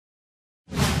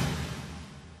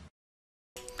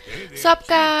Hey there, Sup, Chief.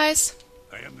 guys?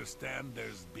 I understand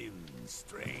there's been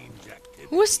strange activity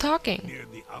Who is talking? near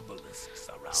the obelisks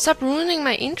Stop surrounding. ruining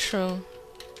my intro.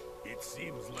 It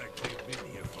seems like they've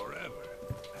been here forever.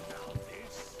 And now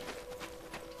this.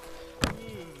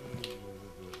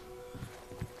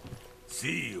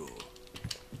 See you.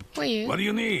 Who are you? What do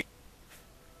you need?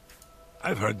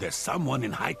 I've heard there's someone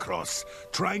in High Cross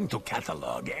trying to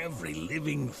catalog every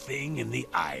living thing in the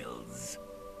Isles.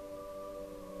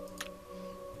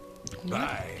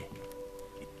 Bye.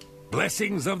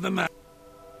 Blessings of the man.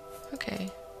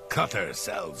 Okay. Cutter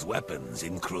sells weapons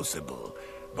in Crucible,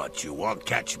 but you won't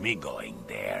catch me going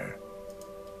there.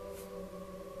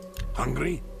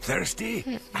 Hungry?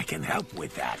 Thirsty? I can help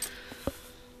with that.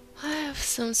 I have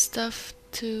some stuff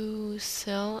to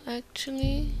sell,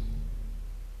 actually.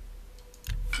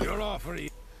 Your offer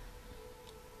is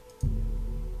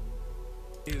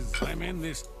I'm in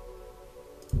this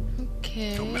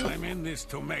Okay.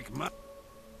 to make money.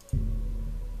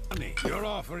 Your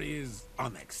offer is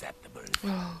unacceptable.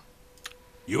 Oh.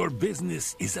 Your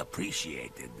business is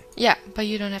appreciated. Yeah, but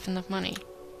you don't have enough money.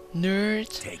 Nerd.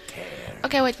 Take care.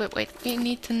 Okay, wait. We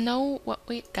need to know what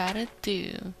we gotta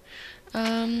do.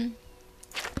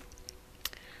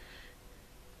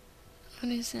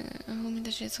 What is it? Homie,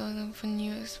 that she's looking for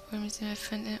new experiments in my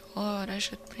friend. Oh, I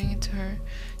should bring it to her.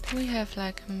 Do we have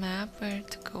like a map where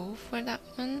to go for that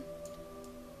one?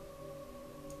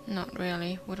 Not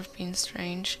really. Would have been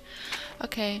strange.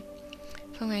 Okay.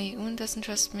 Okay, Yoon doesn't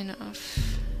trust me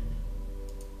enough.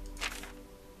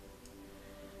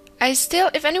 I still,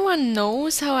 if anyone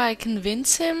knows how I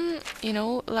convince him, you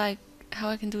know, like how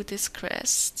I can do this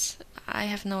quest, I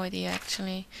have no idea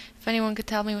actually. If anyone could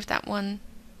tell me with that one,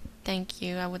 thank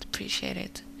you, I would appreciate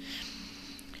it.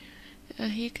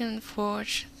 He can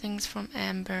forge things from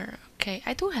amber. Okay,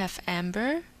 I do have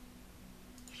amber.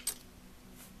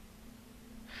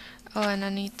 Oh, and I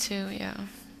need to, yeah.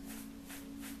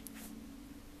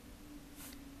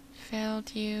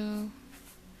 Failed you.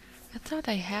 I thought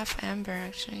I have amber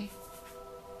actually.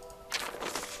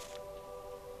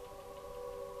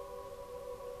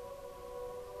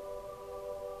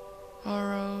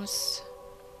 Oros.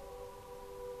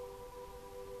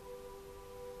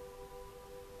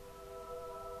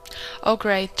 Oh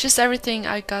great, just everything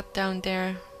I got down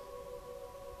there.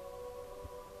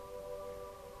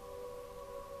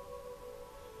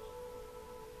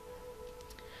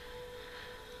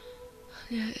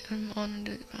 Yeah, I'm on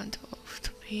the band of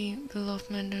to be beloved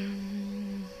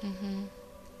man.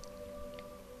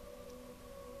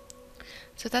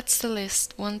 So that's the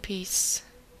list. 1 piece.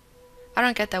 I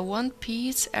don't get that. 1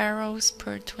 piece arrows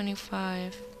per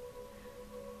 25.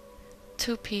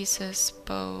 2 pieces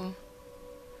bow.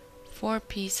 4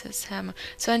 pieces hammer.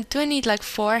 So do I need like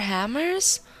 4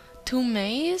 hammers? 2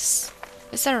 mace?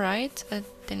 Is that right? I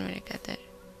didn't really get it.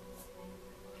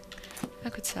 I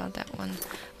could sell that one.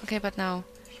 Okay, but now.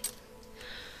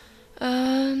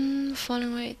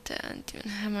 Falling weight and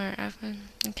hammer.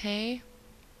 Okay.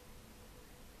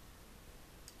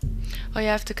 Oh, you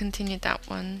have to continue that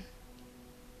one.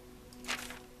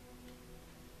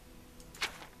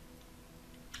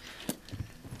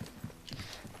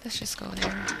 Let's just go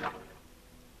there.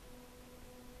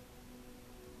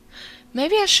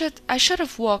 Maybe I should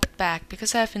have walked back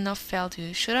because I have enough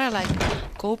value. Should I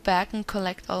like go back and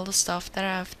collect all the stuff that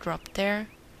I have dropped there?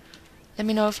 Let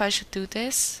me know if I should do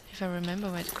this. If I remember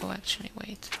where to go actually.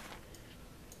 Wait.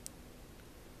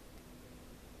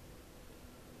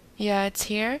 Yeah, it's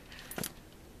here.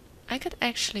 I could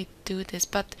actually do this,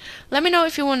 but let me know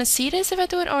if you want to see this if I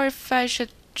do it, or if I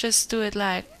should just do it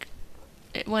like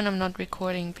when I'm not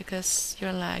recording, because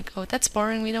you're like, oh, that's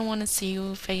boring, we don't want to see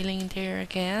you failing there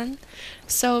again.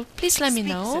 So please let me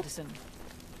know. Citizen.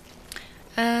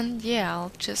 And yeah,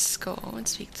 I'll just go and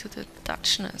speak to the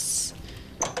Duchess.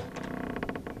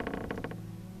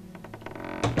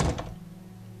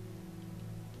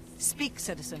 Speak,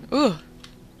 citizen. Ooh!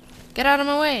 Get out of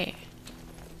my way!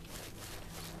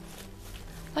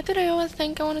 Why do they always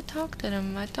think I want to talk to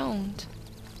them? I don't.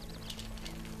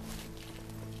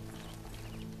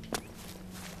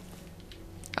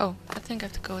 Oh, I think I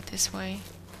have to go this way.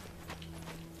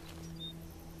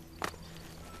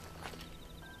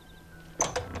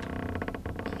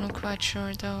 I'm not quite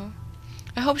sure though.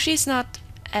 I hope she's not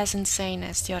as insane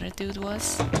as the other dude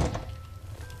was.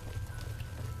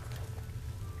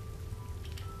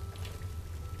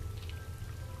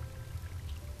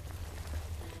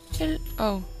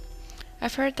 Oh,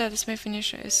 I've heard that this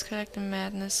finisher is collecting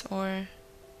madness or...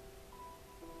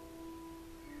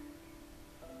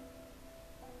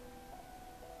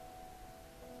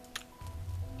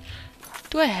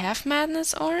 Do I have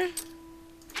madness or?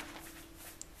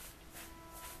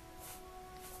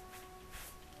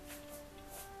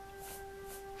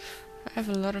 I have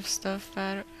a lot of stuff,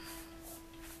 but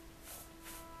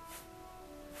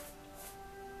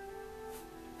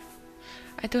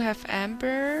I do have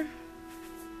amber,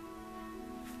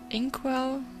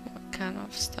 inkwell. What kind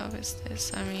of stuff is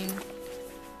this? I mean,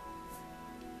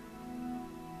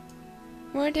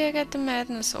 where did I get the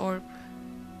madness orb?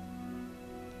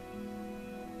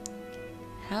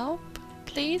 Help,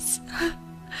 please.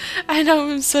 I know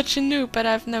I'm such a noob, but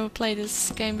I've never played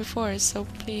this game before, so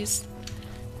please.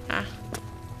 Ah.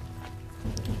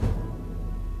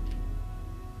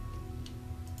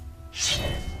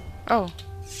 Oh.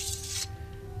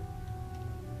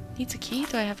 Needs a key?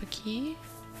 Do I have a key?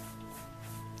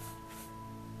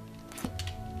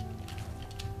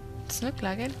 Doesn't look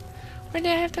like it. Where do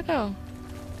I have to go?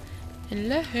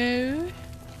 Hello?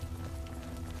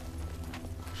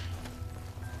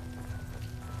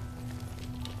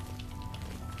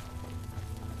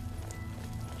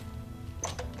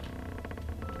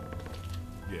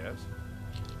 Yes?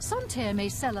 Sontir may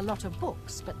sell a lot of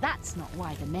books, but that's not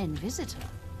why the men visit her.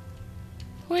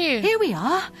 Who are you? Here we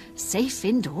are, safe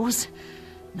indoors.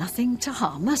 Nothing to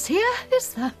harm us here,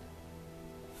 is there?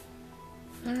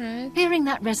 Alright. Hearing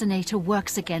that resonator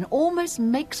works again almost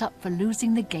makes up for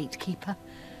losing the gatekeeper.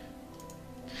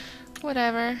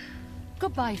 Whatever.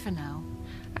 Goodbye for now.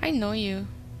 I know you.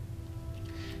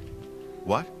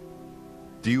 What?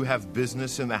 Do you have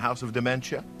business in the House of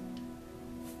Dementia?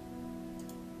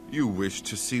 You wish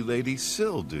to see Lady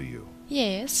Syl, do you?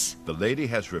 Yes. The lady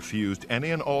has refused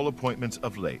any and all appointments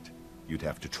of late. You'd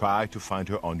have to try to find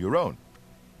her on your own.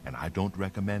 And I don't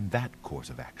recommend that course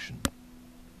of action.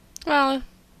 Well.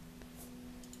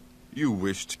 You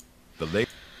wished the lady...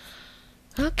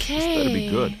 Okay. This better be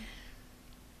good.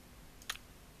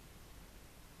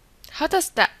 How does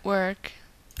that work?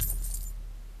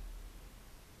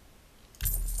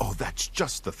 Oh, that's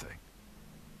just the thing.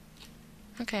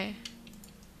 Okay.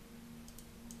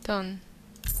 Done.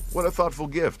 What a thoughtful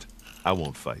gift. I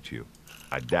won't fight you.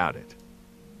 I doubt it.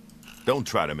 Don't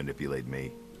try to manipulate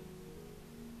me.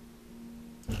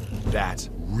 That's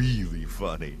really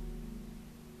funny.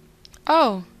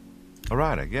 Oh. All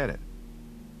right, I get it.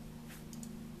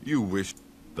 You wish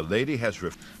the lady has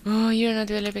Oh, you're not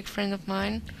really a big friend of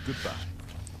mine. Goodbye.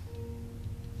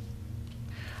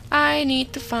 I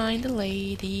need to find the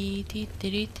lady.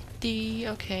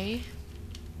 Okay.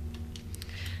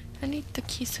 I need the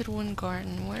keys to the one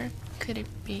garden. Where could it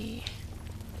be?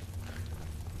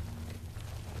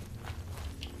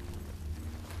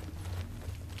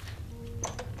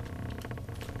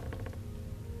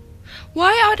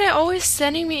 Why are they always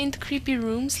sending me into creepy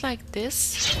rooms like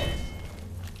this?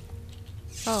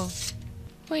 Oh.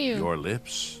 Who are you? Your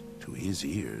lips to his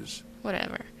ears.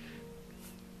 Whatever.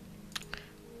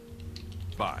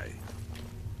 Bye.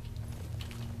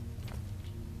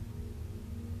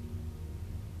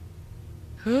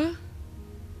 Huh?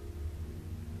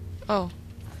 Oh.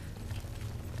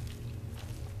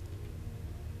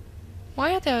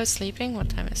 Why are they all sleeping? What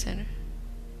time is it?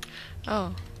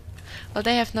 Oh. Well,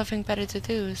 they have nothing better to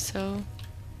do, so...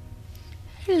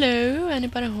 Hello?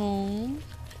 Anybody home?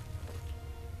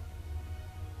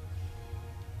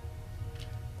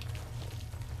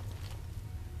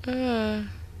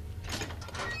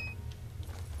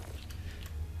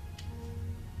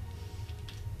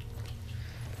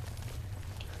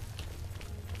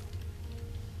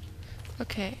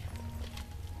 Okay.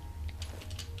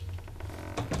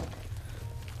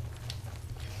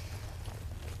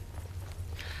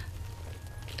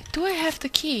 Do I have the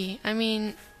key? I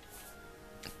mean,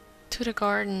 to the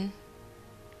garden.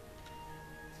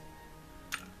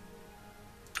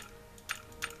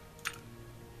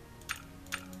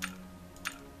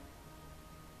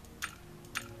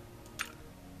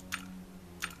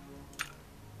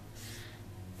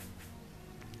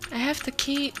 I have the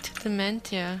key to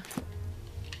Dementia.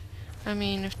 I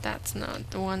mean, if that's not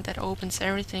the one that opens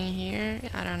everything here,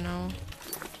 I don't know.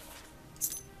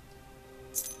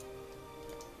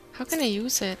 How can I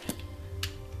use it?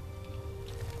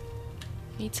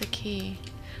 Needs a key.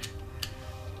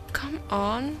 Come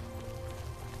on.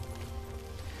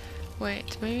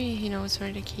 Wait, maybe he knows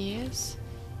where the key is.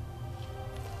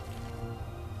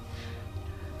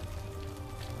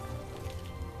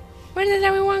 Where did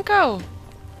everyone go?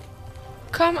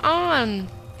 Come on!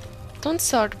 Don't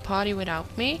start a party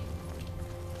without me.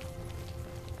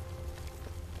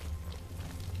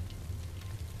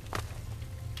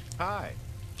 Hi.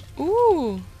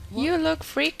 Ooh, you look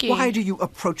freaky. Why do you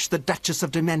approach the Duchess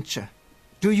of Dementia?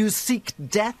 Do you seek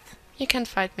death? You can't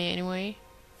fight me anyway.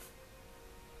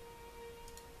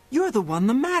 You're the one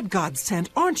the Mad God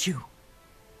sent, aren't you?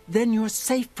 Then you're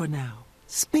safe for now.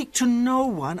 Speak to no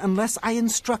one unless I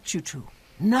instruct you to.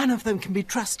 None of them can be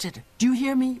trusted. Do you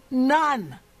hear me?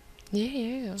 None!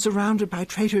 Yeah. Surrounded by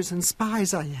traitors and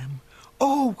spies I am.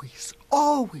 Always,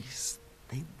 always.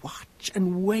 They watch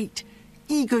and wait,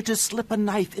 eager to slip a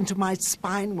knife into my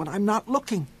spine when I'm not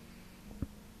looking.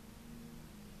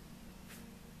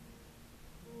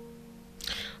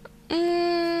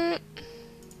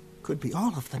 Could be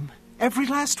all of them. Every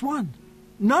last one.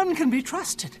 None can be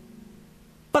trusted.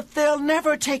 But they'll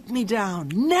never take me down.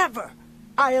 Never!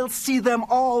 I'll see them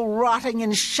all rotting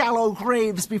in shallow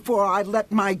graves before I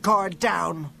let my guard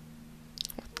down.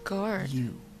 What guard?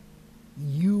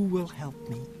 You will help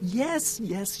me. Yes,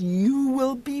 you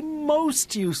will be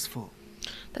most useful.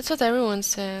 That's what everyone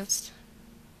says.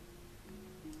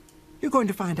 You're going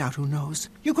to find out who knows.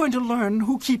 You're going to learn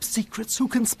who keeps secrets, who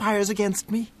conspires against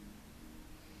me.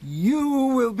 You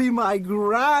will be my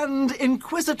Grand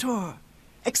Inquisitor.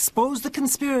 Expose the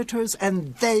conspirators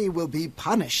and they will be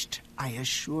punished, I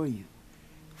assure you.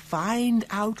 Find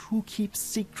out who keeps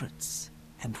secrets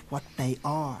and what they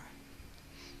are.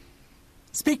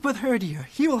 Speak with Herdier.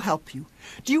 He will help you.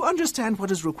 Do you understand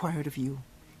what is required of you?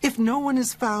 If no one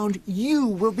is found, you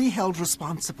will be held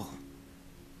responsible.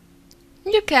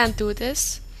 You can't do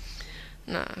this.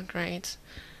 No, great.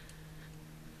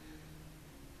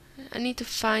 I need to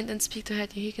find and speak to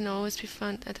Hetty. He can always be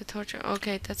found at the torture.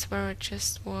 Okay, that's where I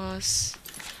just was.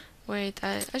 Wait,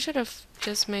 I should have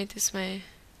just made this my...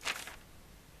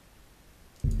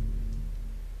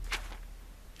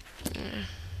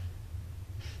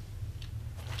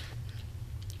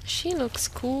 She looks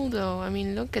cool though. I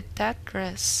mean, look at that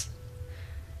dress.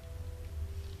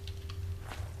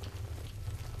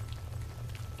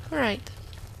 Alright.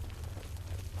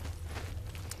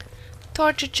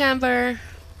 Torture chamber.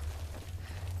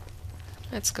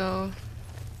 Let's go.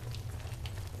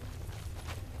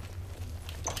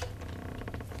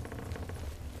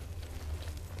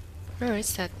 Where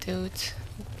is that dude?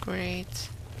 Great.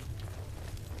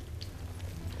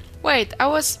 Wait, I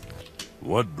was...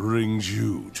 What brings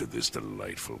you to this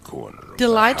delightful corner of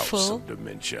Delightful? the House of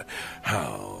Dementia?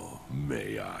 How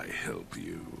may I help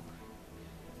you?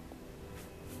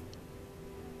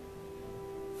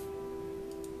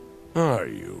 Are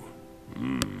you?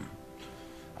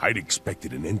 I'd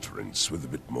expected an entrance with a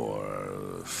bit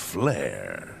more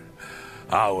flair.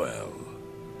 Ah well,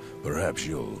 perhaps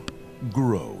you'll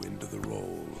grow into the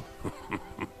role.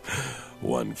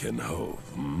 One can hope.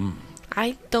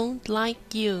 I don't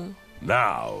like you.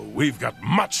 Now, we've got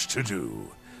much to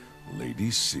do. Lady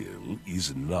Sil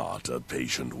is not a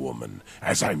patient woman,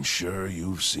 as I'm sure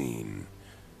you've seen.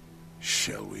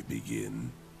 Shall we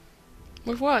begin?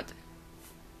 With what?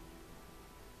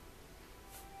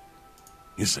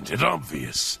 Isn't it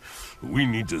obvious? We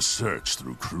need to search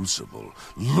through Crucible,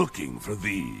 looking for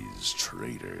these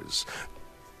traitors.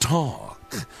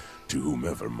 Talk to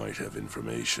whomever might have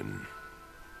information.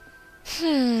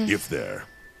 If they're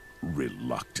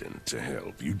reluctant to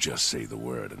help, you just say the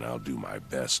word and I'll do my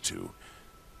best to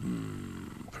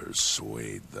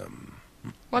persuade them.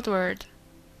 What word?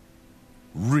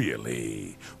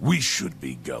 Really, we should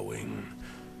be going.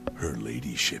 Her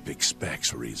ladyship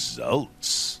expects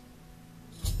results.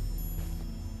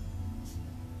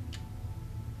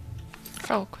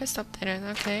 Oh, quest updated,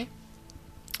 okay.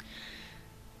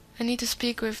 I need to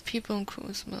speak with people in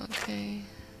Crucible, okay.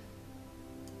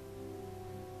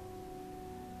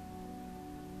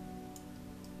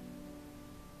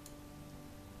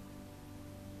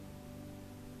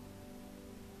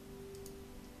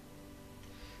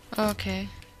 Okay.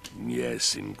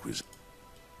 Yes, Inquisitor.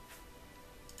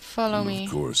 Follow me.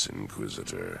 Of course,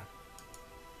 Inquisitor.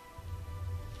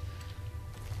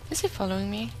 Is he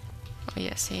following me? Oh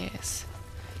yes, he is.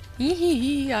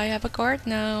 Hee, I have a card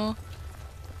now.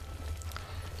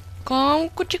 Come,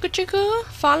 kuchiku,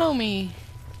 follow me.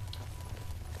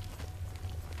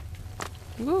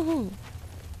 Woohoo.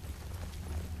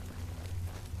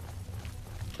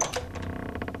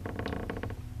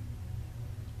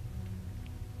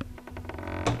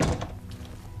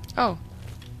 Oh.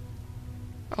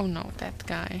 Oh no, that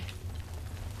guy.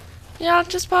 Yeah, I'll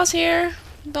just pause here.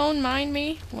 Don't mind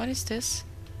me. What is this?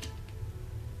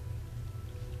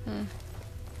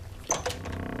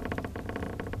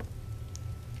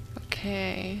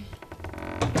 Okay.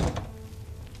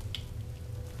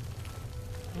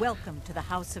 Welcome to the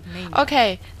House of Mania.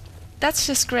 Okay, that's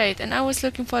just great. And I was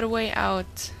looking for the way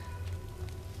out.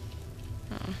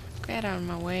 Oh, get out of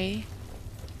my way.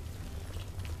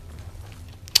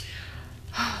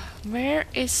 Where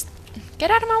is...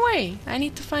 Get out of my way! I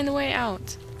need to find a way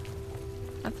out.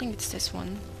 I think it's this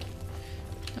one.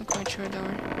 Not quite sure.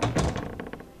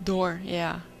 Door,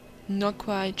 yeah. not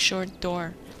quite short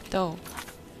door, though.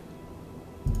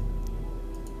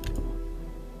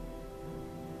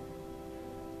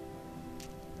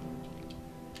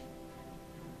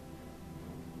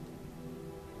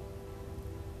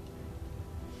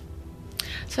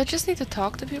 So I just need to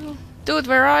talk to people? Dude,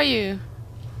 where are you?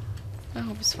 I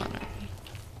hope he's following me.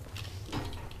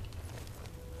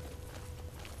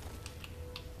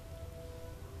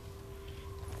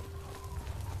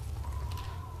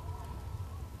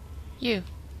 You.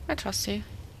 I trust you.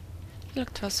 You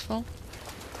look trustful.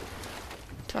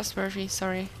 Trustworthy,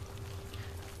 sorry.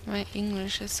 My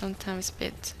English is sometimes a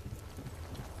bit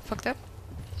fucked up.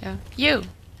 Yeah. You!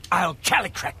 I'll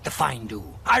callicrack the find-do.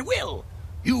 I will!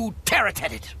 You tear-it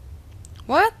at it!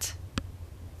 What?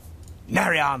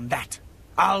 Nary on that.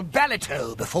 I'll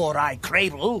ballito before I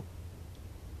cradle.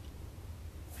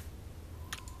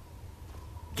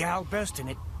 Gal burst in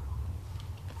it.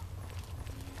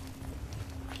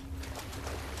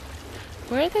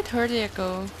 Where did Herdia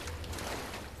go?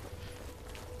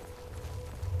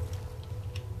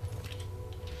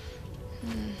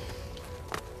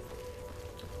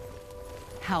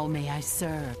 How may I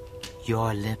serve?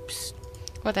 Your lips.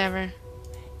 Whatever.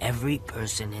 Every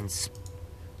person in...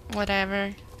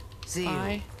 Whatever. See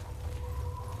Bye.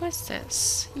 What's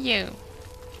this? You.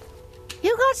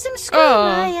 You got some school,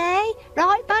 Oh. eh?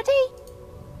 Right, buddy?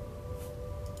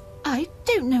 I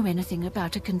don't know anything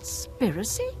about a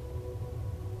conspiracy.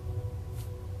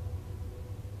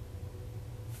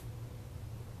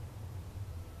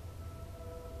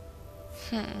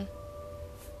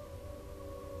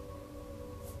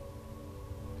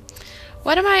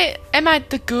 What am I? Am I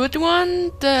the good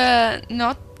one? The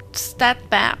not that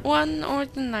bad one? Or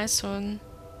the nice one?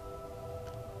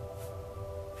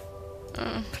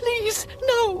 Please,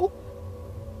 no!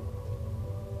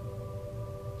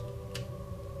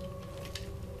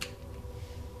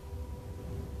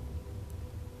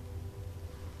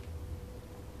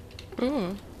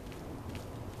 Ooh.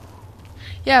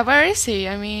 Yeah, where is he?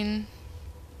 I mean...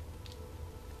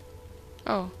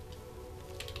 Oh,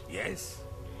 Yes?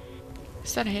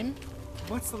 is that him?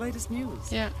 What's the latest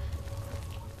news? Yeah.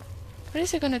 What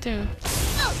is he gonna do?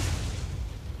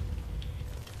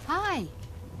 Hi.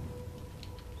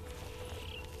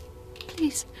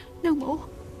 Please, no more.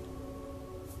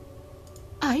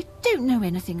 I don't know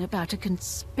anything about a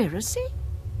conspiracy.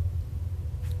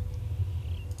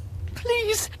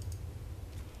 Please!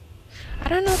 I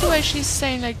don't know the way she's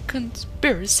saying like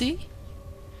conspiracy.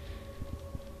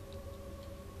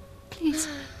 Please,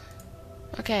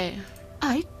 Okay,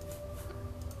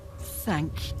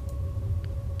 thank you.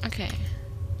 okay.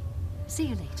 See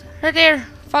you later. Right there,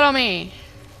 follow me.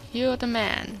 You're the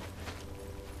man.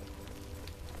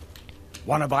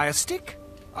 Wanna buy a stick?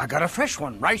 I got a fresh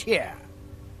one right here.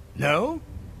 No?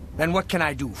 Then what can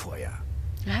I do for you?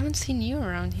 I haven't seen you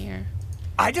around here.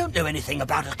 I don't know anything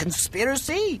about a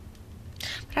conspiracy.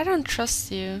 But I don't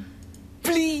trust you.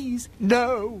 Please,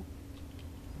 no.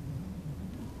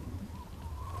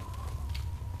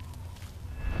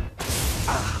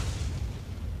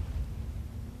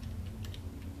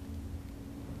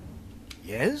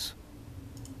 Yes?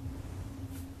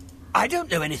 I don't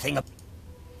know anything about...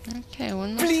 Okay,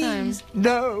 one more time. Please,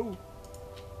 no.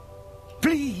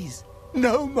 Please,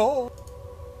 no more.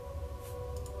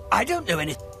 I don't know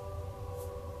anything.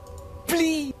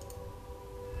 Please.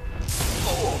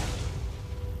 Oh.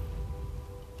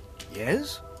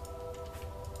 Yes?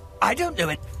 I don't know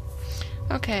it.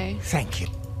 Okay, Thank you.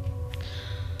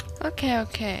 okay,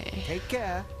 okay. Take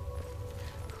care.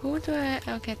 Who do I...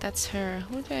 Okay, that's her.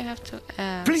 Who do I have to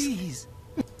ask? Please.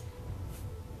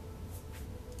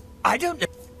 I don't know.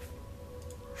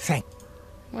 Thank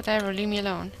Whatever, leave me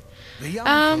alone. The young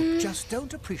folk just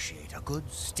don't appreciate a good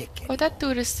stick. Oh, that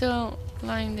dude is still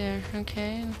lying there.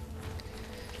 Okay.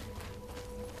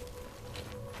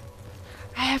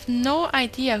 I have no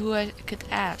idea who I could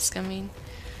ask. I mean,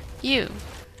 you.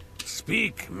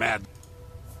 Speak, mad.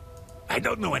 I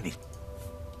don't know any.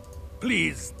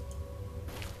 Please.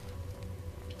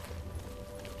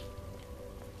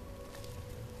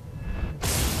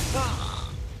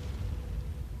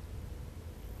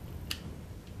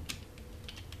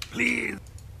 Please.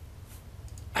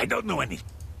 I don't know any.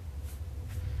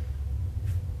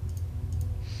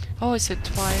 Oh, is it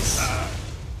twice?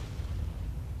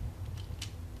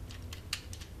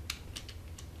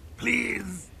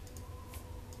 Please.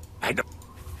 I don't.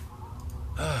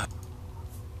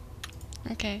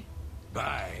 Okay.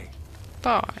 Bye.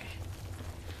 Bye.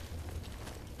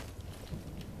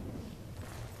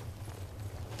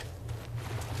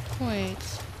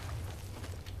 Wait.